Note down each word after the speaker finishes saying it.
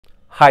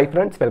Hi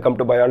friends, welcome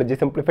to Biology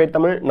Simplified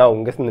Tamil. நான்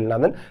உங்க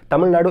Senthilnathan.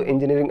 Tamil Nadu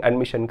engineering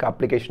அட்மிஷனுக்கு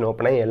அப்ளிகேஷன்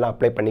ஓப்பன் ஆகி எல்லாம்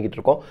அப்ளை பண்ணிக்கிட்டு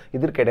இருக்கோம்.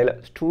 இதற்கிடையில்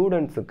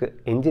ஸ்டூடெண்ட்ஸுக்கு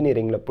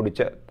இன்ஜினியரிங்கில்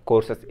பிடிச்ச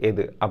கோர்சஸ்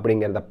எது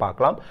அப்படிங்கிறத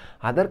பார்க்கலாம்.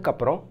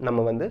 அதற்கப்புறம்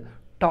நம்ம வந்து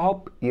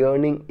டாப்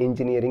ஏர்னிங்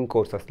இன்ஜினியரிங்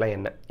கோர்சஸ்லாம்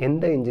என்ன,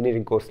 எந்த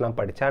இன்ஜினியரிங் கோர்ஸ்லாம்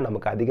படித்தா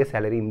நமக்கு அதிக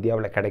சேலரி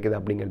இந்தியாவில் கிடைக்குது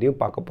அப்படிங்கிறதையும்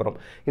பார்க்க போகிறோம்.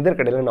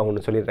 இதற்கிடையில் நான்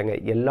ஒன்று சொல்லிடுறேங்க,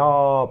 எல்லா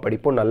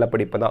படிப்பும் நல்ல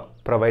படிப்பு தான்,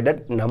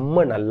 ப்ரொவைடட்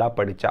நம்ம நல்லா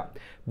படித்தா.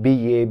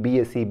 பிஏ,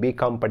 பிஎஸ்சி,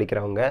 பிகாம்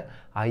படிக்கிறவங்க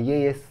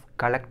ஐஏஎஸ்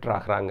கலெக்டர்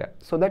ஆகிறாங்க.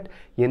 ஸோ தட்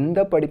எந்த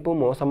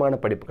படிப்பும் மோசமான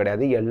படிப்பு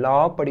கிடையாது, எல்லா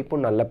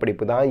படிப்பும் நல்ல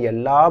படிப்பு தான்,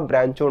 எல்லா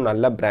பிரான்ச்சும்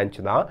நல்ல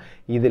பிரான்ச்சு தான்.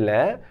 இதில்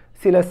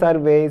சில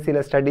சர்வே, சில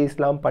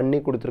ஸ்டடீஸ்லாம் பண்ணி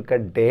கொடுத்துருக்க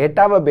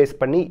டேட்டாவை பேஸ்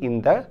பண்ணி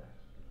இந்த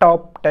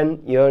டாப் 10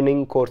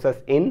 ஏர்னிங்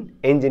கோர்சஸ் இன்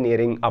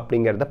என்ஜினியரிங்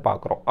அப்படிங்கிறத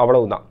பார்க்குறோம்.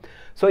 அவ்வளவுதான்.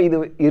 ஸோ இது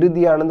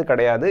இறுதியானது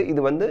கிடையாது, இது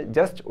வந்து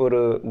ஜஸ்ட் ஒரு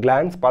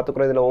கிளான்ஸ்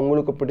பார்த்துக்குறோம். இதில்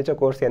உங்களுக்கு பிடிச்ச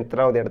கோர்ஸ்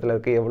எத்தனாவது இடத்துல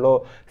இருக்குது, எவ்வளோ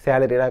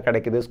சேலரிலாம்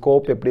கிடைக்குது,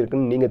 ஸ்கோப் எப்படி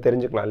இருக்குன்னு நீங்கள்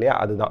தெரிஞ்சுக்கலாம் இல்லையா,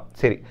 அதுதான்.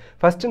 சரி,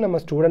 ஃபஸ்ட்டு நம்ம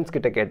ஸ்டூடெண்ட்ஸ்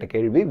கிட்ட கேட்ட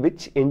கேள்வி,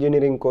 which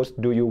engineering course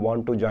two you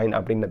want to join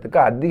அப்படின்றதுக்கு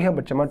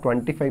அதிகபட்சமாக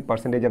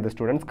 25% of the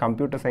students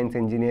computer science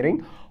engineering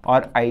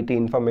or ID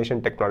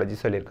information technology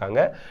சொல்லியிருக்காங்க.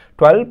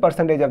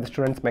 12% of the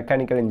students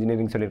mechanical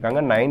engineering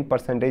சொல்லியிருக்காங்க.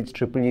 9%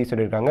 ட்ரிபிள்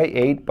சொல்லியிருக்காங்க.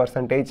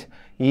 8%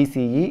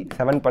 ECE,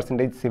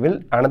 7% civil,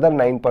 another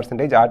 9%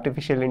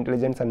 artificial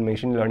intelligence and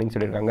machine learning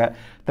சொல்லியிருக்காங்க.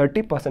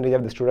 30%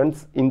 of the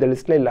students இந்த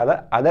லிஸ்ட்டில் இல்லாத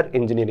other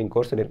engineering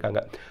course சொல்லியிருக்காங்க.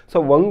 ஸோ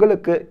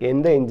உங்களுக்கு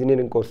எந்த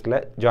இன்ஜினியரிங் கோர்ஸில்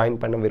ஜாயின்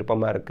பண்ண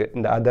விருப்பமாக இருக்குது,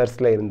 இந்த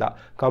அதர்ஸில் இருந்தால்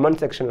கமெண்ட்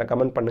செக்ஷனில்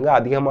கமெண்ட் பண்ணுங்கள்.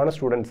 அதிகமான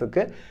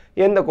ஸ்டூடெண்ட்ஸுக்கு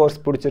எந்த கோர்ஸ்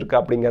பிடிச்சிருக்கு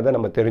அப்படிங்கிறத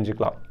நம்ம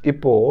தெரிஞ்சுக்கலாம்.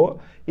 இப்போது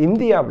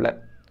இந்தியாவில்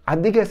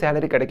அதிக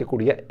சேலரி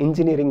கிடைக்கக்கூடிய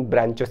இன்ஜினியரிங்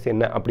பிரான்ச்சஸ்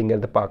என்ன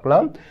அப்படிங்கிறத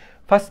பார்க்கலாம்.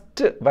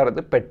 ஃபஸ்ட்டு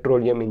வரது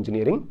petroleum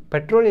engineering.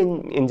 Petroleum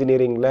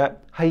இன்ஜினியரிங்கில்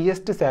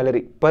highest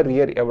salary per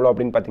year எவ்வளோ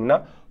அப்படின்னு பார்த்தீங்கன்னா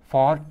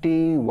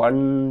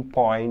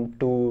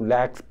 41.2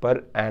 lakhs per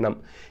annum.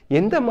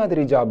 எந்த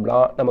மாதிரி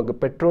ஜாப்லாம் நமக்கு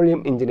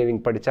பெட்ரோலியம்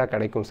இன்ஜினியரிங் படித்தா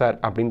கிடைக்கும் சார்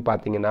அப்படின்னு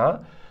பார்த்தீங்கன்னா,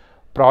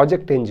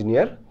 ப்ராஜெக்ட்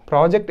இன்ஜினியர்.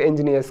 ப்ராஜெக்ட்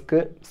இன்ஜினியர்ஸ்க்கு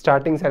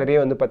ஸ்டார்டிங் சேலரியே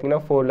வந்து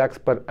பார்த்தீங்கன்னா 4 lakhs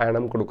per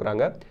annum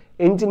கொடுக்குறாங்க.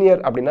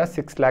 இன்ஜினியர் அப்படின்னா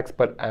 6 lakhs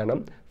per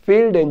annum.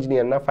 Field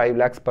இன்ஜினியர்னா 5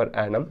 lakhs per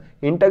annum.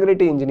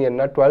 Integrity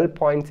இன்ஜினியர்னா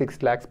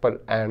 12.6 lakhs per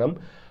annum.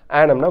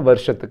 ஆனம்னா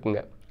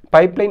வருஷத்துக்குங்க.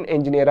 Pipeline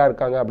இன்ஜினியராக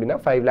இருக்காங்க அப்படின்னா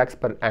 5 lakhs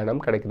per annum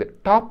கிடைக்குது.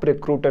 Top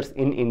recruiters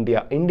in India.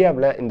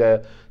 இந்தியாவில் இந்த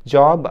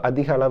ஜாப்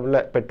அதிக அளவில்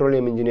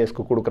பெட்ரோலியம்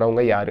இன்ஜினியர்ஸ்க்கு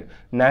கொடுக்குறவங்க யார்?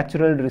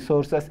 Natural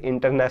resources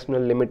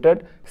international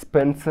limited,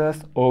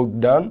 Spencer's,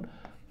 ஓக்டான்,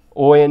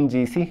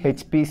 ONGC,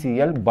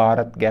 HPCL,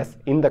 Bharat case,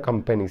 இந்த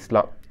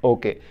கம்பெனிஸ்லாம்.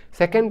 ஓகே,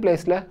 செகண்ட்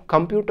பிளேஸில்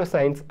கம்ப்யூட்டர்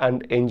சயின்ஸ்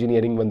அண்ட்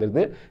என்ஜினியரிங்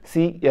வந்துடுது,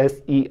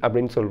 சிஎஸ்இ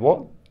அப்படின்னு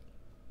சொல்லுவோம்.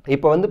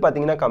 இப்போ வந்து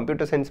பார்த்தீங்கன்னா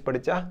கம்ப்யூட்டர் சயின்ஸ்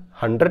படித்தா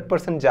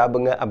 100%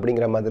 ஜாபுங்க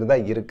அப்படிங்கிற மாதிரி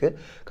தான் இருக்குது.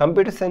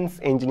 Computer science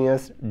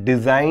engineers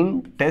design,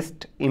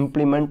 test,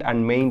 implement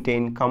and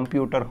maintain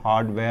computer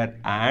hardware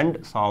and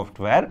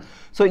software.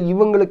 So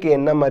இவங்களுக்கு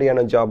என்ன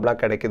மாதிரியான ஜாப்லாம்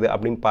கிடைக்குது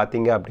அப்படின்னு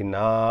பார்த்தீங்க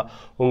அப்படின்னா,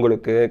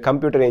 உங்களுக்கு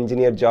கம்ப்யூட்டர்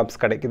இன்ஜினியர்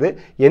ஜாப்ஸ் கிடைக்குது.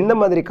 எந்த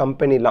மாதிரி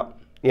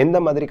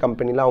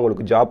கம்பெனிலாம்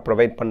அவங்களுக்கு ஜாப்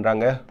ப்ரொவைட்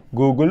பண்ணுறாங்க?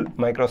 கூகுள்,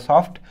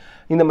 மைக்ரோசாஃப்ட்,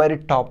 இந்த மாதிரி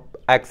டாப்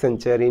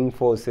ஆக்சென்ச்சர்,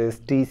 இன்ஃபோசிஸ்,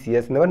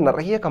 டிசிஎஸ், இந்த மாதிரி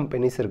நிறைய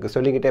கம்பெனிஸ் இருக்குது,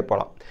 சொல்லிக்கிட்டே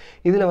போகலாம்.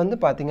 இதில் வந்து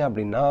பார்த்தீங்க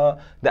அப்படின்னா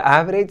the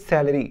average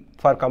salary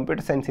for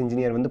computer science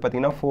engineer வந்து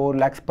பார்த்தீங்கன்னா 4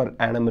 lakhs per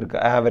annum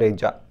இருக்குது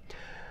ஆவரேஜாக.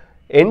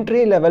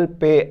 Entry level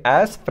pay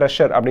as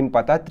fresher அப்படின்னு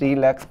பார்த்தா 3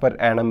 lakhs per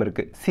annum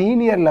இருக்குது.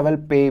 Senior level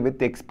pay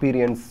with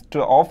experience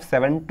of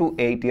 7 to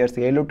 8 years,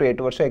 7 to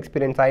 8 வருஷம்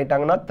எக்ஸ்பீரியன்ஸ்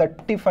ஆகிட்டாங்கன்னா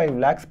 35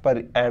 lakhs per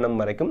annum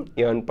வரைக்கும்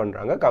earn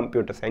பண்ணுறாங்க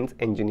computer science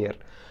engineer.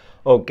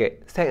 Okay,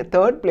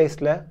 third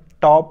பிளேஸில்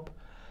top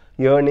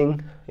earning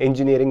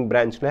engineering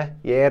பிரான்ச்சில்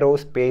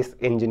aerospace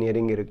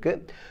engineering இருக்குது.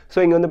 So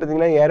இங்கே வந்து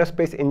பார்த்திங்கன்னா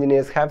aerospace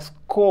engineers have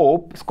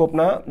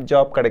ஸ்கோப்னா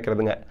job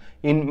கிடைக்கிறதுங்க.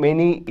 In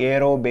many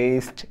aero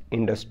paste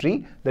industry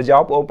the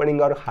job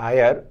opening R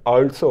higher.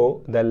 Also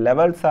the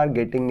levels are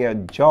getting a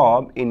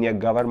job in a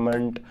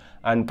government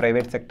and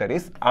private sector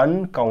is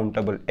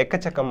uncountable.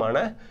 எக்கச்சக்கமான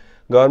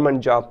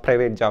government job,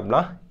 private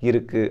ஜாப்லாம்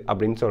இருக்குது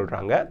அப்படின்னு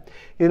சொல்கிறாங்க.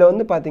 இதில்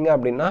வந்து பார்த்தீங்க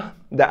அப்படின்னா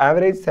the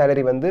average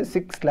salary வந்து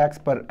 6 lakhs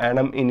per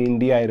annum in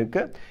India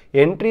இருக்குது.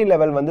 என்ட்ரி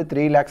லெவல் வந்து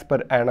 3 lakhs per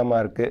annum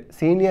இருக்குது.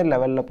 சீனியர்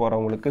லெவலில்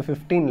போகிறவங்களுக்கு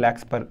 15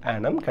 lakhs per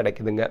annum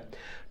கிடைக்குதுங்க.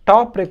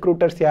 டாப்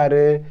ரெக்ரூட்டர்ஸ்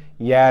யார்?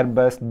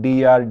 Airbus,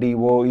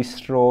 DRDO,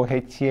 ISRO,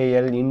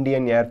 HAL,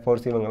 Indian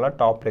air force, இவங்கெல்லாம்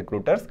டாப்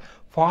ரெக்ரூட்டர்ஸ்.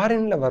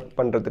 ஃபாரினில் ஒர்க்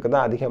பண்ணுறதுக்கு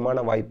தான் அதிகமான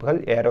வாய்ப்புகள்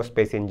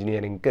ஏரோஸ்பேஸ்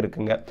இன்ஜினியரிங்க்கு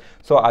இருக்குங்க.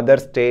 So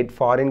other state,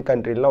 foreign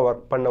கண்ட்ரிலாம்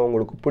work பண்ண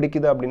உங்களுக்கு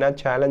பிடிக்குது அப்படின்னா,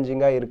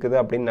 சேலஞ்சிங்காக இருக்குது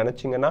அப்படின்னு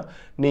நினச்சிங்கன்னா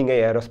நீங்கள்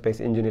ஏரோஸ்பேஸ்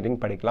இன்ஜினியரிங்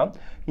படிக்கலாம்.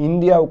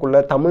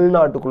 இந்தியாவுக்குள்ளே,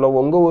 தமிழ்நாட்டுக்குள்ளே,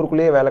 உங்கள்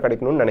ஊருக்குள்ளேயே வேலை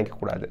கிடைக்கணும்னு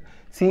நினைக்கக்கூடாது.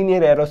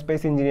 Senior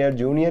aerospace engineer,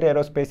 junior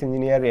aerospace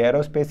engineer,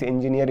 aerospace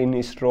engineer இன்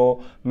ISRO,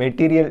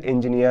 material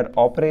engineer,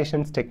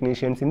 operations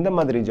technicians, இந்த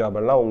மாதிரி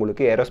ஜாபெல்லாம்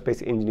உங்களுக்கு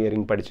ஏரோஸ்பேஸ்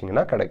இன்ஜினியரிங்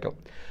படிச்சிங்கன்னா கிடைக்கும்.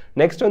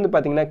 நெக்ஸ்ட் வந்து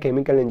பார்த்தீங்கன்னா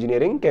chemical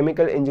engineering.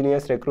 Chemical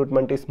engineers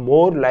recruitment is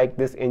more like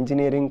this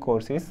engineering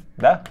course is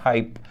the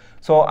hype.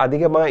 So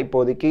அதிகமாக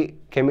இப்போதைக்கு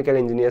chemical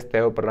engineers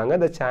தேவைப்படுறாங்க.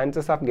 The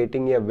chances of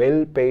getting a well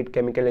paid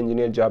chemical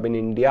engineer job in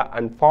India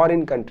and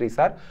foreign countries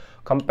are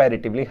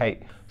comparatively high.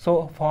 So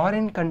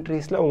foreign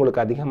கண்ட்ரீஸில்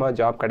உங்களுக்கு அதிகமாக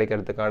job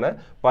கிடைக்கிறதுக்கான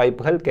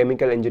வாய்ப்புகள்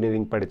chemical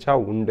engineering படித்தா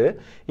உண்டு.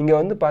 இங்கே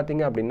வந்து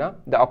பார்த்தீங்க அப்படின்னா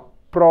த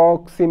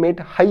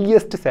approximate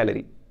highest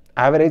salary,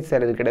 average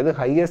salary கிடையாது,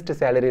 ஹையஸ்ட்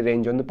சேலரி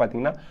ரேஞ்ச் வந்து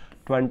பார்த்தீங்கன்னா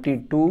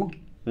 22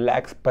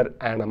 lakhs per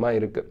annum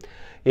இருக்குது.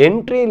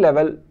 என்ட்ரி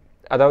லெவல்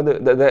அதாவது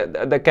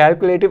the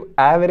calculative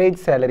average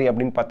salary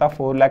அப்படின்னு பார்த்தா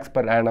 4 lakhs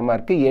per annum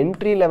இருக்குது.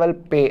 Entry level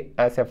pay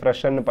as a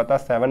fresherன்னு பார்த்தா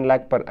 7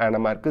 lakh per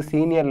annum இருக்குது.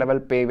 Senior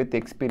level pay with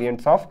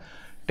experience of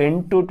 10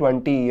 to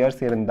 20 years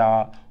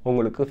இருந்தால்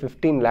உங்களுக்கு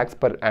 15 lakhs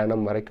per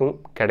annum வரைக்கும்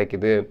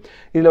கிடைக்குது.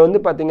 இதில்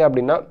வந்து பார்த்தீங்க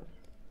அப்படின்னா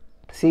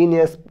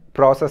senior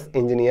process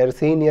engineer,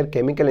 senior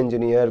chemical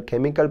engineer,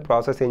 chemical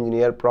process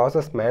engineer,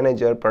 process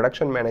manager,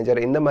 production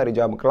manager, இந்த மாதிரி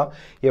ஜாபுக்கெலாம்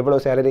எவ்வளோ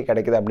சேலரி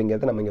கிடைக்குது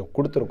அப்படிங்கிறத நம்ம இங்கே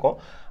கொடுத்துருக்கோம்.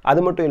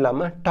 அது மட்டும்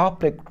இல்லாமல்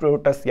டாப்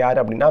ரெக்ரூட்டர்ஸ்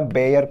யார் அப்படின்னா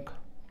பேயர்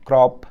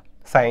கிராப்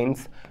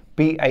சயின்ஸ்,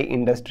 பிஐ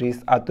industries,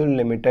 Atul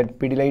limited,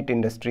 Pidilite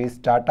industries,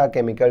 Tata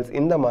chemicals,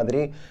 இந்த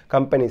மாதிரி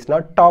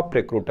கம்பெனிஸ்லாம் டாப்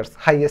ரெக்ரூட்டர்ஸ்,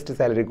 ஹையஸ்ட்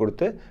சேலரி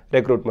கொடுத்து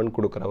ரெக்ரூட்மெண்ட்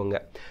கொடுக்குறவங்க.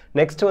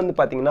 நெக்ஸ்ட் வந்து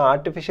பார்த்தீங்கன்னா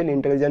artificial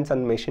intelligence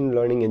and machine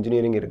learning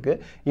engineering இருக்குது.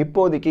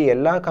 இப்போதைக்கு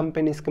எல்லா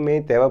கம்பெனிஸ்க்குமே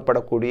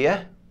தேவைப்படக்கூடிய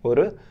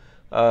ஒரு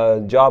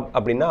ஜாப்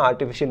அப்படின்னா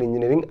artificial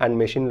engineering and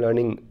machine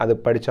learning அது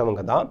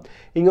படித்தவங்க தான்.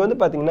 இங்கே வந்து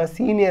பார்த்தீங்கன்னா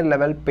சீனியர்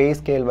லெவல் பே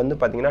ஸ்கேல் வந்து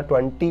பார்த்தீங்கன்னா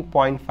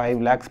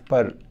 20.5 lakhs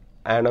per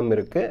annum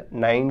இருக்குது.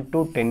 9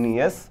 to 10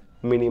 years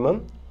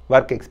minimum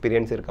work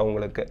experience இருக்குது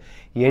அவங்களுக்கு.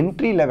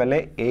 என்ட்ரி லெவலே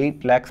 8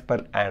 lakhs per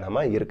annum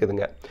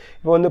இருக்குதுங்க.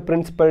 இப்போ வந்து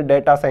principal,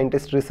 data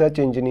scientist, research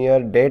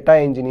engineer, data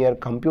engineer,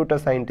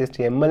 computer scientist,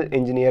 ML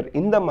engineer,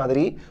 இந்த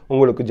மாதிரி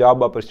உங்களுக்கு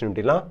job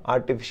ஆப்பர்ச்சுனிட்டிலாம்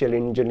artificial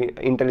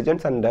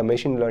intelligence and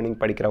machine learning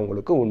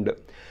படிக்கிறவங்களுக்கு உண்டு.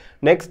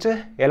 Next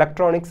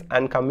electronics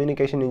and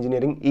communication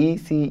engineering,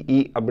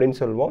 ECE அப்படின்னு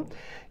சொல்லுவோம்.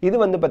 இது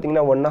வந்து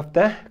பார்த்திங்கன்னா one of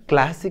the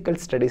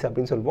classical studies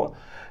அப்படின்னு சொல்லுவோம்.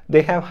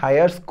 They have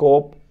higher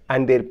scope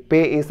and their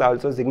pay is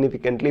also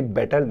significantly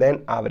better than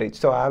average.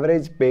 So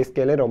average pay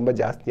scale ரொம்ப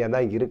ஜாஸ்தியாக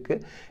தான் இருக்குது.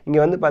 இங்கே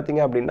வந்து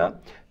பார்த்தீங்க அப்படின்னா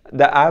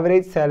the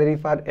average salary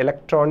for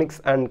electronics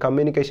and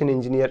communication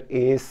engineer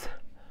is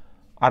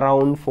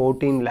around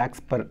 14 lakhs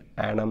per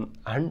annum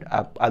and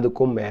up.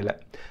 அதுக்கும் மேலே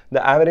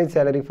the average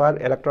salary for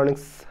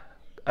electronics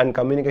and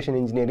communication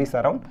engineer is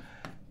around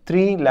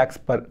 3 lakhs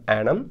per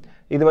annum.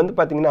 இது வந்து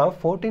பார்த்தீங்கன்னா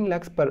 14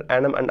 lakhs per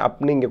annum and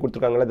upனு இங்கே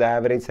கொடுத்துருக்காங்களா the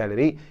average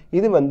salary.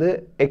 இது வந்து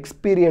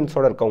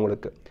எக்ஸ்பீரியன்ஸோடு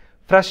இருக்கவங்களுக்கு,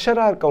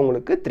 ஃப்ரெஷராக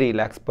இருக்கவங்களுக்கு 3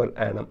 lakhs per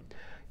annum.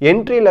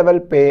 Entry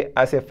level pay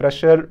as a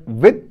fresher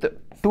with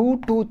 2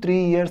 to 3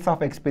 years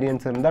of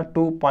experience இருந்தால்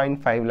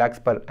 2.5 lakhs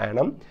per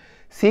annum.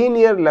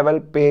 Senior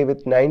level pay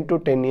with 9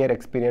 to 10 year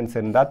experience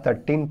இருந்தால்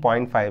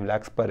 13.5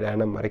 lakhs per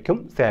annum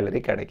வரைக்கும்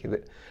salary கிடைக்குது.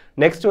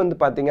 Next வந்து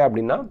பார்த்தீங்க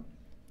அப்படின்னா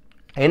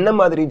என்ன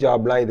மாதிரி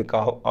ஜாப்லாம்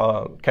இதுக்காக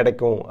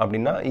கிடைக்கும்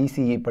அப்படின்னா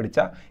இசிஇ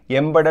படித்தா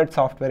embedded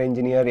software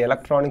engineer,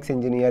 electronics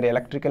engineer,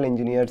 electrical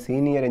engineer,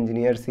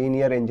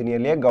 senior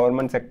இன்ஜினியர்லேயே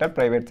government sector,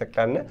 private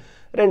செக்டர்னு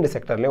 2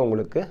 செக்டர்லேயே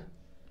உங்களுக்கு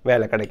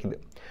வேலை கிடைக்குது.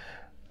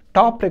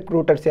 டாப்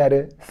ரெக்ரூட்டர்ஸ் யார்?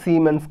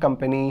 Siemens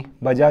company,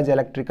 Bajaj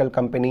electrical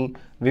company,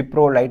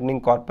 Wipro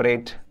lightning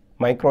corporate,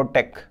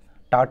 Microtek,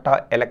 Tata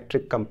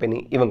electric company,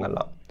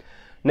 இவங்கெல்லாம்.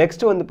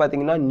 நெக்ஸ்ட் வந்து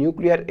பார்த்தீங்கன்னா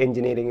நியூக்ளியர்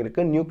இன்ஜினியரிங்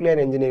இருக்குது. நியூக்ளியர்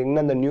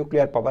இன்ஜினியரிங்னா அந்த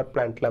நியூக்ளியர் பவர்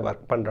பிளான்ட்டில்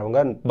ஒர்க்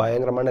பண்ணுறவங்க,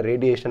 பயங்கரமான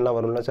ரேடியேஷன்லாம்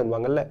வரும்லாம்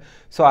சொல்லுவாங்கல்ல,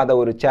 ஸோ அதை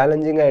ஒரு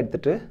சேலஞ்சிங்காக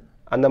எடுத்துகிட்டு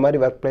அந்த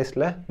மாதிரி ஒர்க்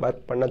பிளேஸில்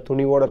ஒர்க் பண்ண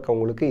துணிவோடு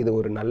இருக்கவங்களுக்கு இது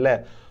ஒரு நல்ல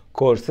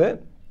course.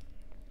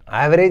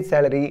 Average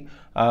salary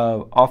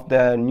of the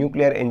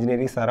nuclear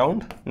engineering is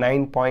around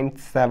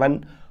 9.7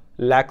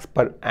 lakhs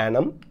per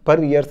annum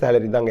per year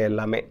salary தாங்க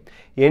எல்லாமே.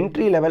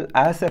 Entry level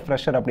as a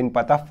fresher அப்படின்னு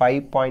பார்த்தா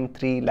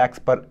 5.3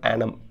 lakhs per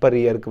annum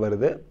பர் இயருக்கு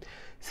வருது.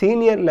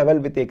 Senior level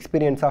with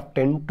experience of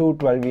 10 to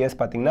 12 years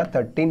பார்த்தீங்கன்னா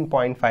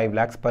 13.5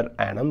 lakhs per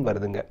annum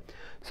வருதுங்க.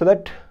 So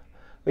that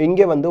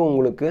இங்கே வந்து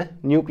உங்களுக்கு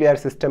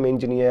nuclear system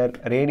engineer,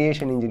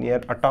 radiation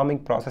engineer,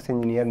 atomic process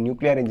engineer,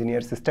 nuclear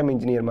engineer, system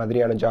engineer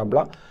மாதிரியான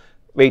ஜாப்லாம்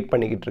வெயிட்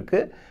பண்ணிக்கிட்டு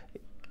இருக்கு.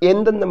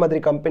 எந்தெந்த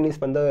மாதிரி கம்பெனிஸ்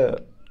வந்து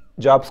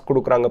ஜாப்ஸ்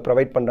கொடுக்குறாங்க,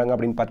 ப்ரொவைட் பண்ணுறாங்க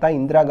அப்படின்னு பார்த்தா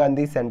Indira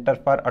Gandhi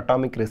centre for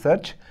atomic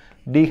research,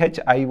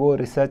 DHIO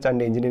Research and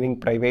Engineering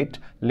Private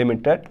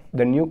Limited,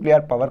 the Nuclear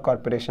Power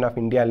Corporation of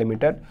India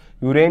Limited,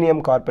 Uranium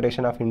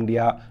Corporation of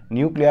India,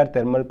 Nuclear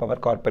Thermal Power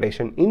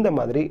Corporation, இந்த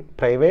மாதிரி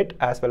private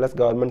as well as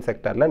government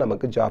sectorல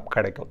நமக்கு job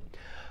கிடைக்கும்.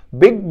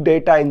 Big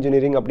data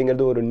engineering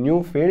அப்படிங்கிறது ஒரு new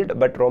field,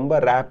 but ரொம்ப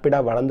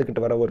ரேப்பிடாக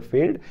வளர்ந்துக்கிட்டு வர ஒரு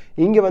field.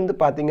 இங்கே வந்து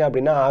பார்த்தீங்க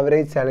அப்படின்னா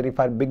average salary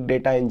for big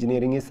data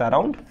engineering is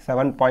around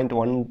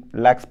 7.1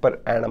 lakhs per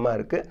annum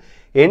இருக்குது.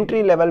 Entry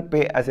level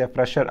pay as a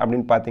fresher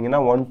அப்படின்னு பார்த்தீங்கன்னா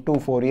 1 to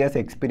 4 years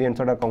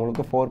எக்ஸ்பீரியன்ஸோட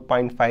இருக்கவங்களுக்கு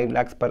 4.5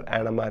 lakhs per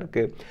annum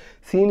இருக்குது.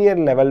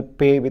 Senior level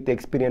pay with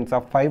experience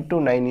of 5 to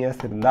 9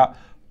 years இருந்தால்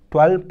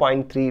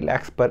 12.3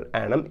 lakhs per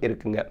annum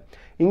இருக்குங்க.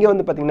 இங்கே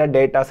வந்து பார்த்தீங்கன்னா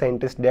data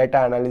scientist, data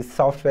analyst,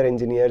 software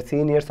engineer,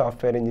 senior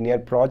software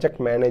engineer, project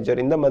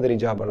manager, இந்த மாதிரி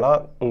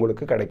ஜாபெல்லாம்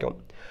உங்களுக்கு கிடைக்கும்.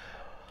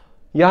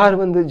 யார்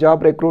வந்து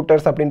ஜாப்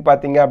ரெக்ரூட்டர்ஸ் அப்படின்னு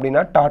பார்த்தீங்க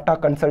அப்படின்னா Tata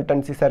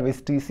consultancy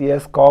service,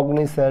 TCS,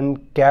 Cognizant,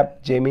 gap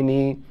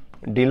Gemini,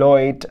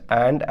 டிலோயிட்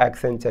and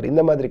Accenture,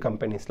 இந்த மாதிரி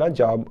கம்பெனிஸ்லாம்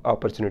ஜாப்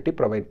ஆப்பர்ச்சுனிட்டி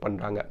ப்ரொவைட்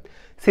பண்ணுறாங்க.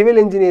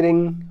 சிவில்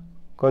இன்ஜினியரிங்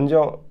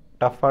கொஞ்சம்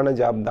டஃப்பான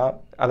ஜாப் தான்.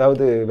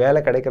 அதாவது வேலை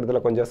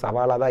கிடைக்கிறதுல கொஞ்சம்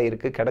சவாலாக தான்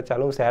இருக்குது,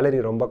 கிடைச்சாலும் சேலரி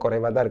ரொம்ப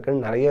குறைவாக தான்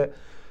இருக்குன்னு நிறைய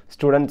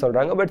ஸ்டூடெண்ட்ஸ்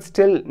சொல்கிறாங்க. பட்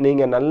ஸ்டில்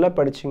நீங்கள் நல்லா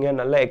படிச்சிங்க,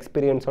 நல்ல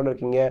எக்ஸ்பீரியன்ஸோடு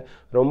இருக்கீங்க,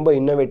 ரொம்ப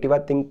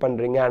இன்னோவேட்டிவாக திங்க்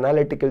பண்ணுறீங்க,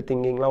 அனாலிட்டிக்கல்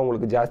திங்கிங்லாம்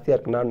உங்களுக்கு ஜாஸ்தியாக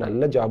இருக்குன்னா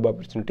நல்ல ஜாப்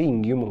ஆப்பர்ச்சுனிட்டி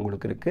இங்கேயும்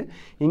உங்களுக்கு இருக்குது.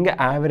 இங்கே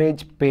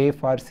average pay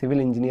for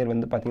civil engineer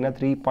வந்து பார்த்தீங்கன்னா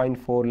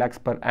 3.4 lakhs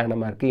per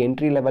annum இருக்குது.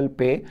 Entry level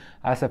pay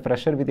as a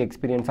fresher with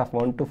experience of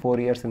 1 to 4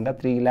 years இருந்தால்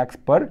 3 lakhs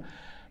per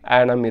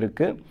annum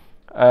இருக்குது.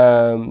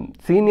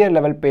 Senior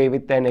level pay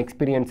with an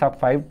experience of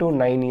 5 to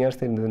 9 years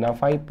இருந்ததுன்னா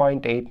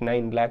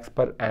 5.89 lakhs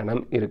per annum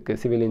இருக்குது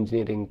civil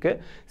இன்ஜினியரிங்க்கு.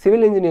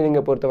 Civil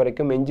இன்ஜினியரிங்கை பொறுத்த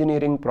வரைக்கும்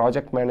engineering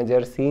project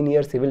manager,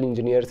 senior civil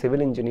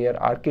engineer,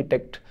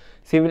 architect,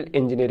 civil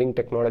engineering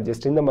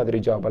technologist இந்த மாதிரி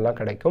job எல்லாம்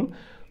கிடைக்கும்.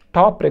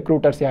 டாப்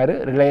ரெக்ரூட்டர்ஸ் யார்?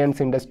 Reliance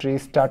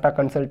industries, Tata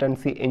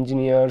consultancy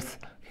engineers,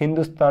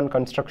 Hindustan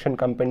construction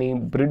company,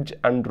 bridge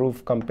and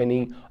roof company,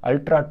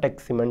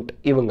 UltraTech cement,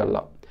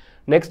 இவங்கெல்லாம்.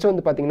 நெக்ஸ்ட்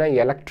வந்து பார்த்தீங்கன்னா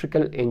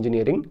எலக்ட்ரிக்கல்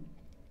இன்ஜினியரிங்.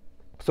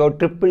 ஸோ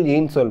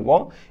EEEன்னு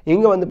சொல்வோம்.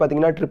 இங்கே வந்து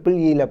பார்த்தீங்கன்னா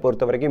EEEல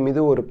பொறுத்த வரைக்கும்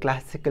இது ஒரு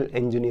classical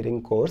engineering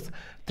course.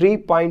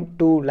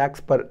 3.2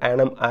 lakhs per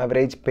annum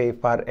average pay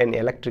for an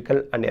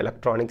electrical and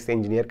electronics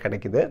engineer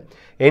கிடைக்குது.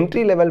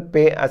 Entry level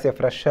pay as a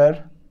fresher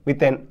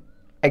with an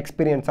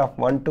experience of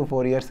 1 to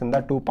 4 years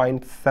இருந்தால்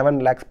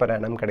 2.7 lakhs per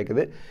annum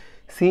கிடைக்குது.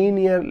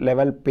 Senior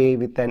level pay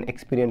with an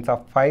experience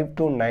of 5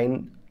 to 9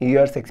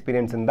 years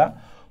experience இருந்தால்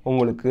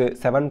உங்களுக்கு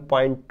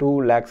 7.2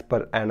 lakhs per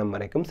annum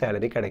வரைக்கும்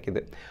salary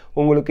கிடைக்குது.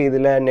 உங்களுக்கு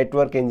இதில்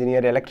network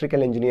engineer,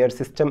 electrical engineer,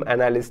 system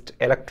analyst,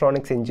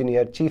 electronics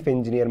engineer, chief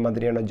engineer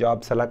மாதிரியான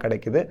jobs எல்லாம்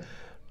கிடைக்குது.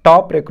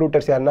 டாப்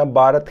ரெக்ரூட்டர்ஸ் யாருன்னா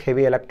Bharat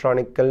heavy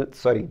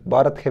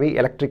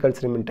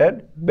electricals limited,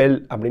 bell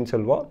அப்படின்னு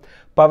சொல்லுவோம்.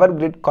 Power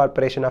grid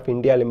corporation of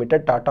India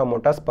limited, Tata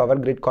Motors,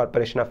 power grid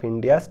corporation of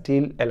India,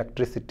 steel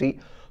electricity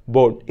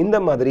board, இந்த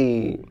மாதிரி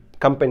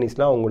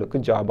கம்பெனிஸ்லாம் உங்களுக்கு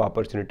job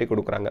opportunity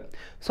கொடுக்குறாங்க.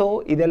 ஸோ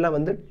இதெல்லாம்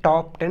வந்து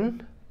டாப் 10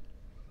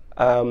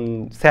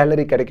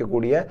 சேலரி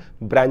கிடைக்கக்கூடிய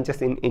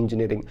பிரான்ச்சஸ் இன்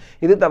இன்ஜினியரிங்.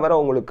 இது தவிர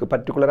உங்களுக்கு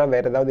பர்டிகுலராக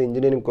வேறு ஏதாவது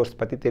இன்ஜினியரிங் கோர்ஸ்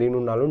பற்றி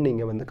தெரியணுன்னாலும்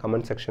நீங்கள் வந்து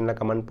கமெண்ட் செக்ஷனில்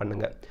கமெண்ட்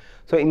பண்ணுங்கள்.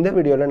 ஸோ இந்த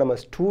வீடியோவில் நம்ம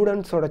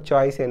ஸ்டூடெண்ட்ஸோட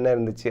சாய்ஸ் என்ன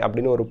இருந்துச்சு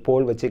அப்படின்னு ஒரு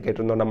போல் வச்சு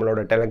கேட்டிருந்தோம்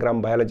நம்மளோட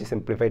Telegram biology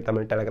simplified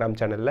Tamil Telegram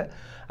சேனலில்.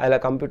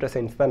 அதில் கம்ப்யூட்டர்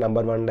சயின்ஸ் தான்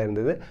நம்பர் 1ல்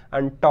இருந்தது.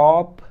 And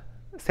top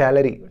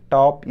salary,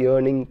 top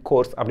earning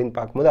course அப்படின்னு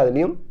பார்க்கும்போது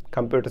அதுலேயும்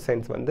கம்ப்யூட்டர்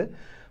சயின்ஸ் வந்து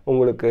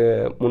உங்களுக்கு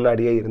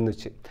முன்னாடியே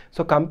இருந்துச்சு.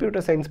 ஸோ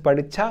கம்ப்யூட்டர் சயின்ஸ்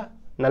படித்தா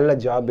நல்ல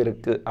ஜாப்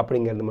இருக்குது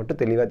அப்படிங்கிறது மட்டும்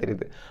தெளிவாக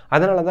தெரியுது.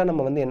 அதனால தான்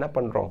நம்ம வந்து என்ன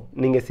பண்ணுறோம்,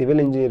 நீங்கள்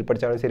சிவில் இன்ஜினியர்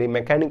படித்தாலும் சரி,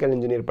 மெக்கானிக்கல்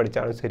இன்ஜினியர்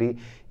படித்தாலும் சரி,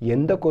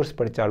 எந்த கோர்ஸ்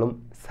படித்தாலும்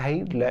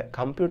சைடில்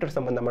கம்ப்யூட்டர்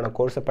சம்மந்தமான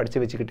கோர்ஸை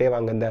படித்து வச்சுக்கிட்டே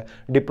வாங்க. இந்த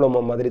டிப்ளமோ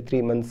மாதிரி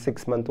 3 months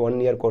 6 months 1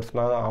 year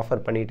கோர்ஸ்லாம்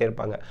ஆஃபர் பண்ணிகிட்டே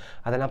இருப்பாங்க.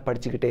 அதெல்லாம்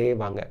படிச்சுக்கிட்டே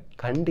வாங்க.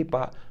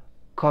 கண்டிப்பாக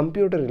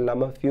கம்ப்யூட்டர்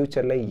இல்லாமல்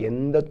ஃப்யூச்சரில்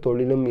எந்த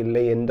தொழிலும்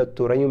இல்லை, எந்த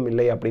துறையும்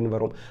இல்லை அப்படின்னு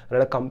வரும்.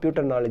 அதனால்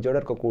கம்ப்யூட்டர் நாலேஜோடு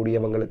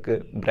இருக்கக்கூடியவங்களுக்கு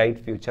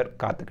பிரைட் ஃப்யூச்சர்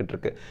காத்துக்கிட்டு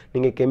இருக்கு.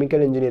 நீங்கள்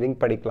கெமிக்கல் இன்ஜினியரிங்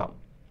படிக்கலாம்,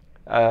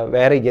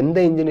 வேறு எந்த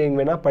இன்ஜினியரிங்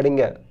வேணால்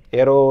படிங்க,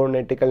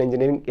 ஏரோநாட்டிக்கல்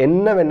இன்ஜினியரிங்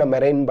என்ன வேணால்,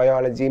 மெரைன்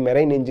பயாலஜி,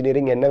 மெரைன்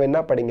இன்ஜினியரிங் என்ன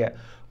வேணால் படிங்க.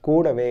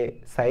 கூடவே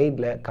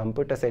சைடில்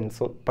கம்ப்யூட்டர்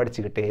சயின்ஸும்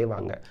படிச்சுக்கிட்டே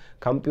வாங்க.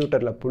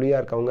 கம்ப்யூட்டரில் புளியாக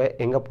இருக்கவங்க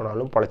எங்கே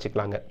போனாலும்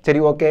பொழைச்சிக்கலாங்க.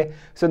 சரி, okay.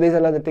 So these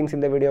are the things.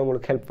 இந்த வீடியோ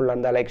உங்களுக்கு ஹெல்ப்ஃபுல்லாக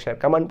இருந்தால் லைக்,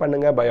 ஷேர், கமெண்ட்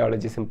பண்ணுங்கள்.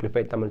 பயாலஜி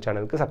சிம்பிளிஃபைட் தமிழ்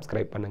சேனலுக்கு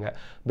சப்ஸ்கிரைப் பண்ணுங்கள்.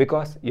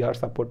 Because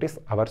your support is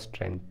our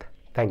strength.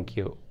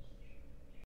 Thank you.